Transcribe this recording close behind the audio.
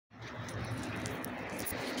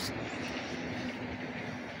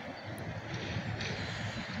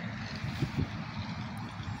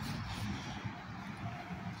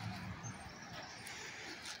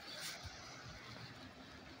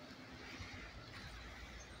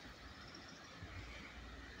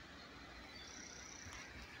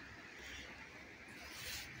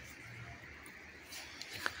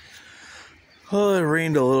Well, it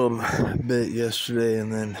rained a little bit yesterday, and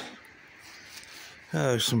then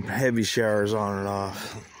some heavy showers on and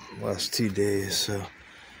off the last 2 days, so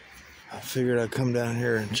I figured I'd come down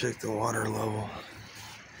here and check the water level.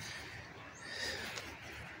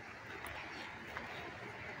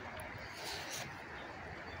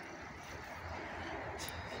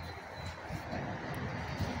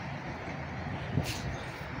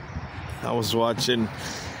 I was watching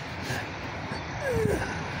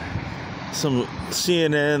some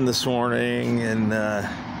CNN this morning and a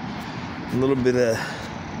little bit of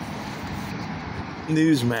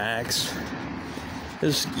Newsmax.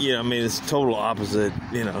 It's, it's total opposite,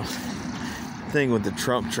 thing with the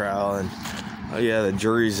Trump trial, and the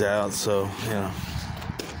jury's out, so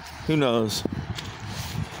who knows.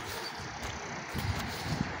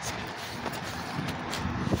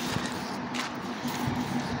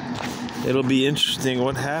 It'll be interesting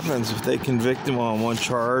what happens if they convict him on one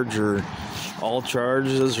charge or all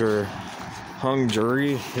charges or hung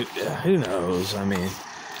jury. Who knows? I mean,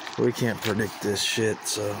 we can't predict this shit,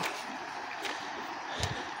 so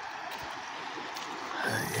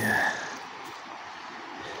yeah.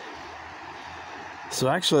 So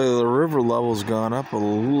actually the river level's gone up a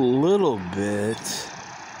little bit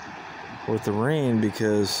with the rain,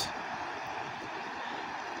 because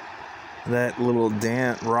that little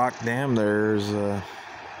rock dam there's a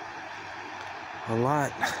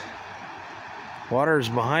lot. Water's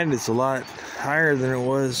behind it's a lot higher than it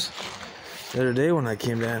was the other day when I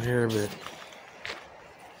came down here, but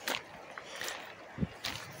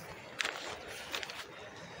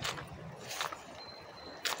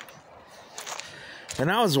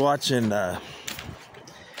and I was watching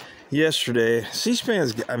yesterday.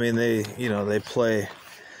 C-SPAN's, they play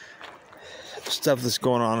stuff that's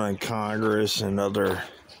going on in Congress and other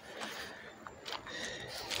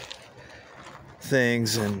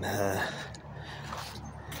things, and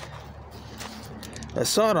I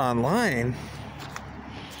saw it online,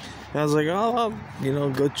 and I was like, oh, I'll,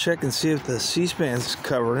 go check and see if the C-SPAN's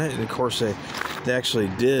covering it, and of course they actually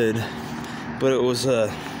did, but it was the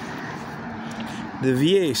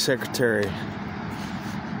VA secretary,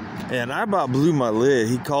 and I about blew my lid.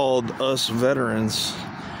 He called us veterans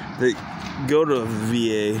that go to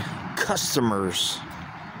VA customers,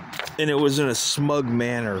 and it was in a smug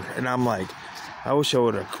manner, and I'm like, I wish I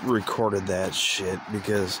would have recorded that shit,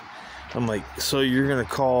 because I'm like, so you're gonna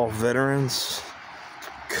call veterans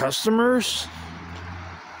customers?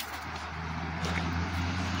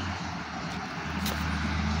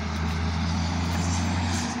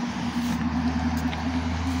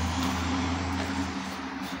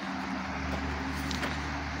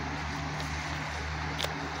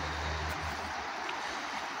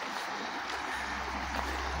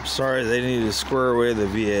 Sorry, they need to square away the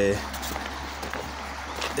VA.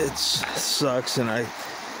 It sucks, and I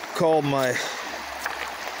called my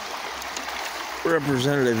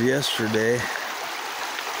representative yesterday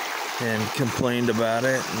and complained about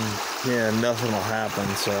it, and nothing will happen,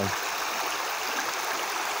 so.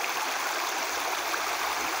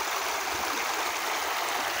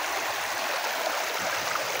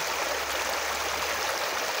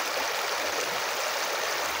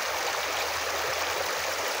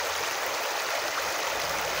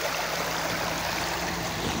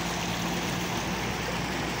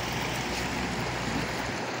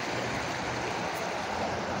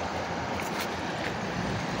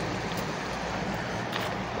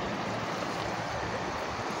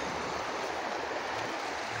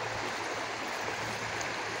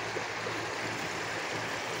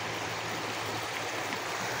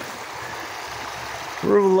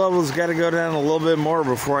 River level's got to go down a little bit more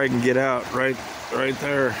before I can get out. Right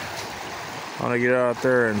there. I want to get out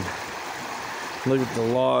there and look at the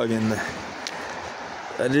log, and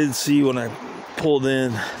I did see when I pulled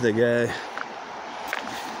in the guy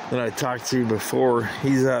that I talked to before.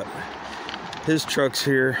 He's out. His truck's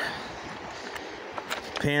here,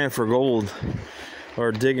 panning for gold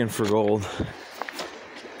or digging for gold.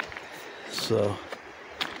 So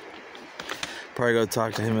probably go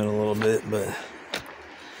talk to him in a little bit, but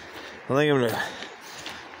I think I'm gonna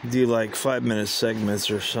do like 5-minute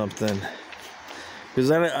segments or something,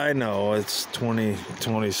 because I know it's 20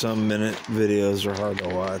 some minute videos are hard to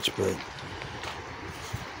watch, but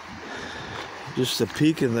just a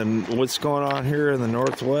peek of what's going on here in the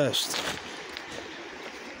Northwest.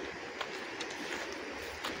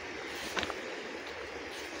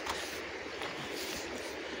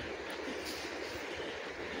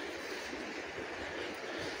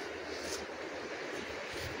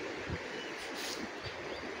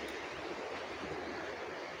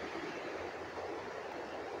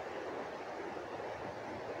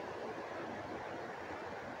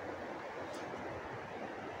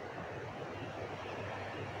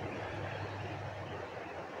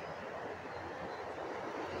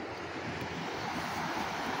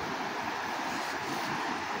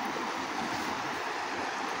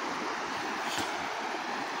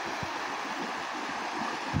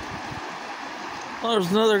 Oh,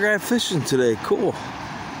 there's another guy fishing today. Cool.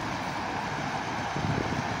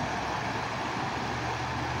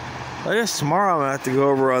 I guess tomorrow I'm gonna have to go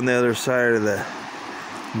over on the other side of the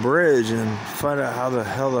bridge and find out how the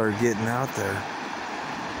hell they're getting out there.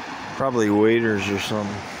 Probably waders or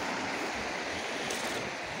something.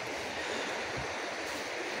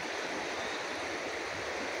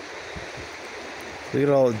 Look at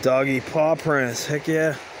all the doggy paw prints. Heck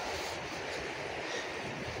yeah.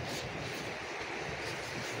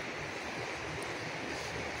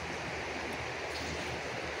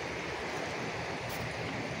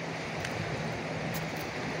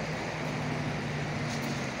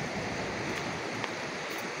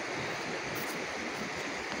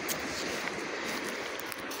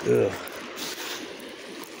 Ugh.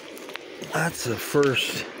 That's the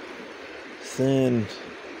first thin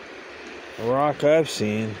rock I've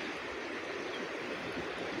seen.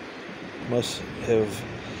 Must have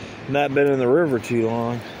not been in the river too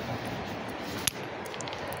long.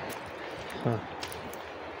 Huh.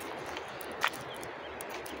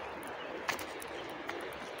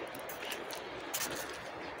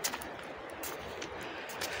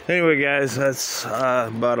 Anyway, guys, that's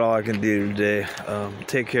about all I can do today.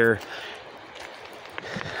 Take care.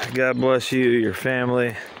 God bless you, your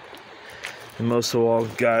family, and most of all,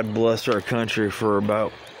 God bless our country for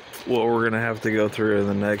about what we're gonna have to go through in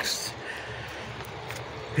the next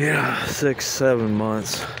 6-7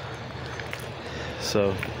 months.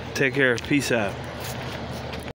 So take care. Peace out.